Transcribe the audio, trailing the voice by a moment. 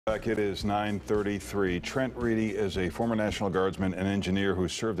Back, it is 9:33. Trent Reedy is a former National Guardsman and engineer who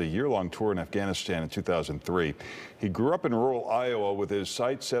served a year-long tour in Afghanistan in 2003. He grew up in rural Iowa with his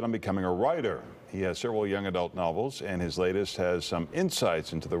sights set on becoming a writer. He has several young adult novels, and his latest has some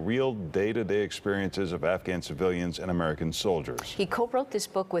insights into the real day-to-day experiences of Afghan civilians and American soldiers. He co-wrote this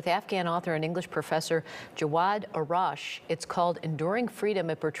book with Afghan author and English professor Jawad Arash. It's called Enduring Freedom.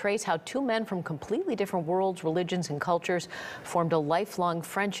 It portrays how two men from completely different worlds, religions, and cultures formed a lifelong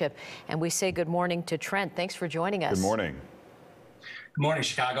friendship. And we say good morning to Trent. Thanks for joining us. Good morning. Good morning,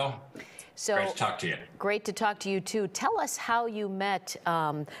 Chicago. So, great to talk to you. Great to talk to you, too. Tell us how you met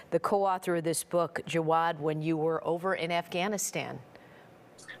the co-author of this book, Jawad, when you were over in Afghanistan.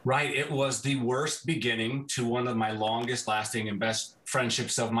 Right. It was the worst beginning to one of my longest lasting and best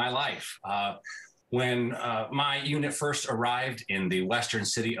friendships of my life. When my unit first arrived in the western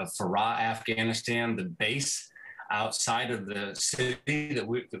city of Farah, Afghanistan, the base outside of the city that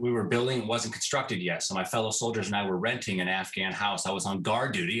we were building wasn't constructed yet. So my fellow soldiers and I were renting an Afghan house. I was on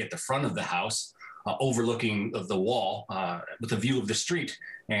guard duty at the front of the house, overlooking the wall with a view of the street.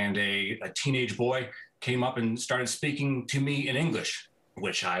 And a teenage boy came up and started speaking to me in English,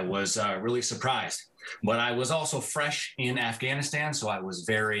 which I was really surprised. But I was also fresh in Afghanistan, so I was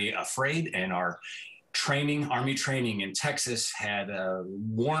very afraid, and our Army training in Texas had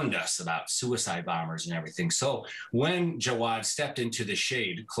warned us about suicide bombers and everything. So when Jawad stepped into the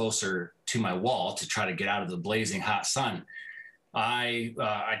shade closer to my wall to try to get out of the blazing hot sun, I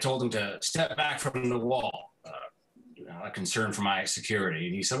told him to step back from the wall, a concern for my security.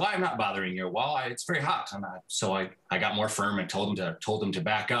 And he said, "Well, I'm not bothering your wall. It's very hot." So I got more firm and told him to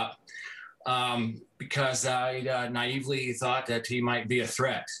back up. Because I naively thought that he might be a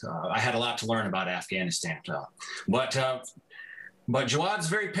threat. I had a lot to learn about Afghanistan. But Jawad's a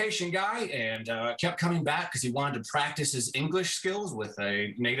very patient guy and kept coming back because he wanted to practice his English skills with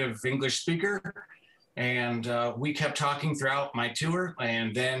a native English speaker. And we kept talking throughout my tour,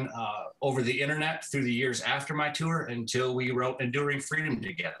 and then over the internet through the years after my tour until we wrote Enduring Freedom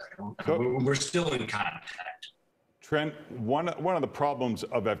together. We're still in contact. Trent, one of the problems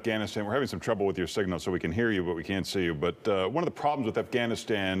of Afghanistan, we're having some trouble with your signal so we can hear you, but we can't see you. But one of the problems with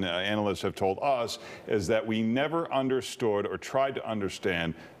Afghanistan, analysts have told us, is that we never understood or tried to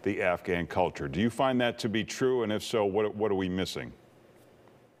understand the Afghan culture. Do you find that to be true? And if so, what are we missing?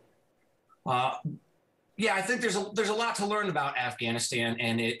 Yeah, I think there's a lot to learn about Afghanistan,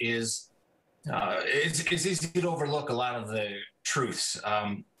 and it's easy to overlook a lot of the truths.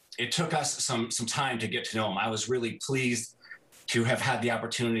 It took us some time to get to know him. I was really pleased to have had the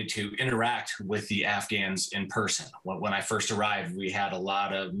opportunity to interact with the Afghans in person. When I first arrived, we had a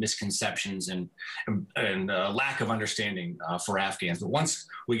lot of misconceptions and lack of understanding for Afghans. But once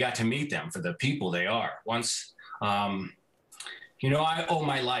we got to meet them for the people they are, I owe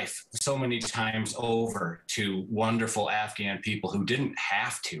my life so many times over to wonderful Afghan people who didn't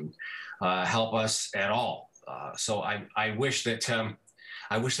have to help us at all. So I wish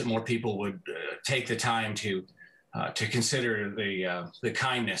that more people would take the time to consider the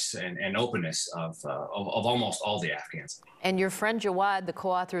kindness and openness of almost all the Afghans. And your friend Jawad, the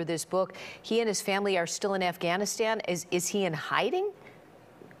co-author of this book, he and his family are still in Afghanistan. Is he in hiding?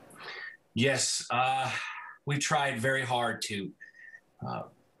 Yes, we tried very hard to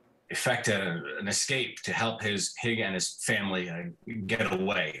effect an escape to help Hig and his family get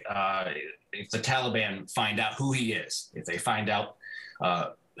away. If the Taliban find out who he is, if they find out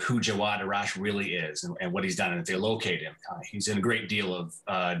who Jawad Arash really is and what he's done, and if they locate him, he's in a great deal of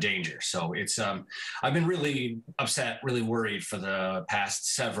danger. So it's I've been really upset, really worried for the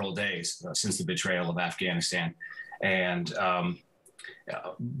past several days since the betrayal of Afghanistan, and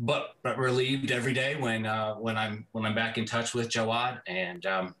but relieved every day when I'm back in touch with Jawad, and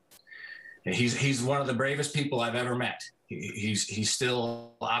he's one of the bravest people I've ever met. He's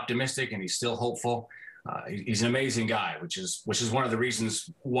still optimistic and he's still hopeful. He's an amazing guy, which is one of the reasons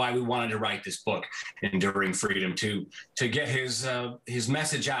why we wanted to write this book, Enduring Freedom, to get his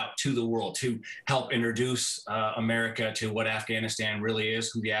message out to the world, to help introduce America to what Afghanistan really is,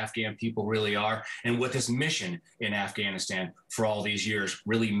 who the Afghan people really are, and what this mission in Afghanistan for all these years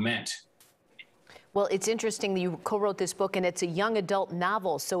really meant. Well, it's interesting that you co-wrote this book, and it's a young adult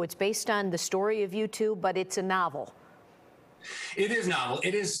novel, so it's based on the story of you two, but it's a novel. It is novel.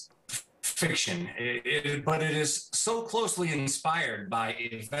 It is fiction, but it is so closely inspired by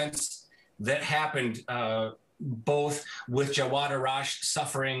events that happened both with Jawad Arash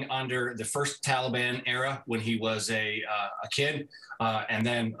suffering under the first Taliban era when he was a kid, and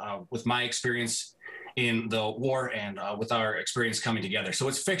then with my experience in the war and with our experience coming together. So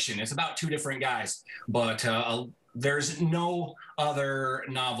it's fiction. It's about two different guys, but there's no other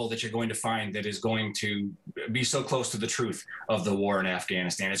novel that you're going to find that is going to be so close to the truth of the war in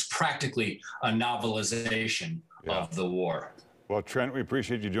Afghanistan. It's practically a novelization of the war. Well, Trent, we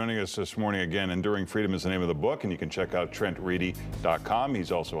appreciate you joining us this morning again. Enduring Freedom is the name of the book, and you can check out TrentReedy.com.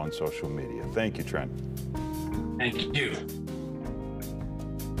 He's also on social media. Thank you, Trent. Thank you.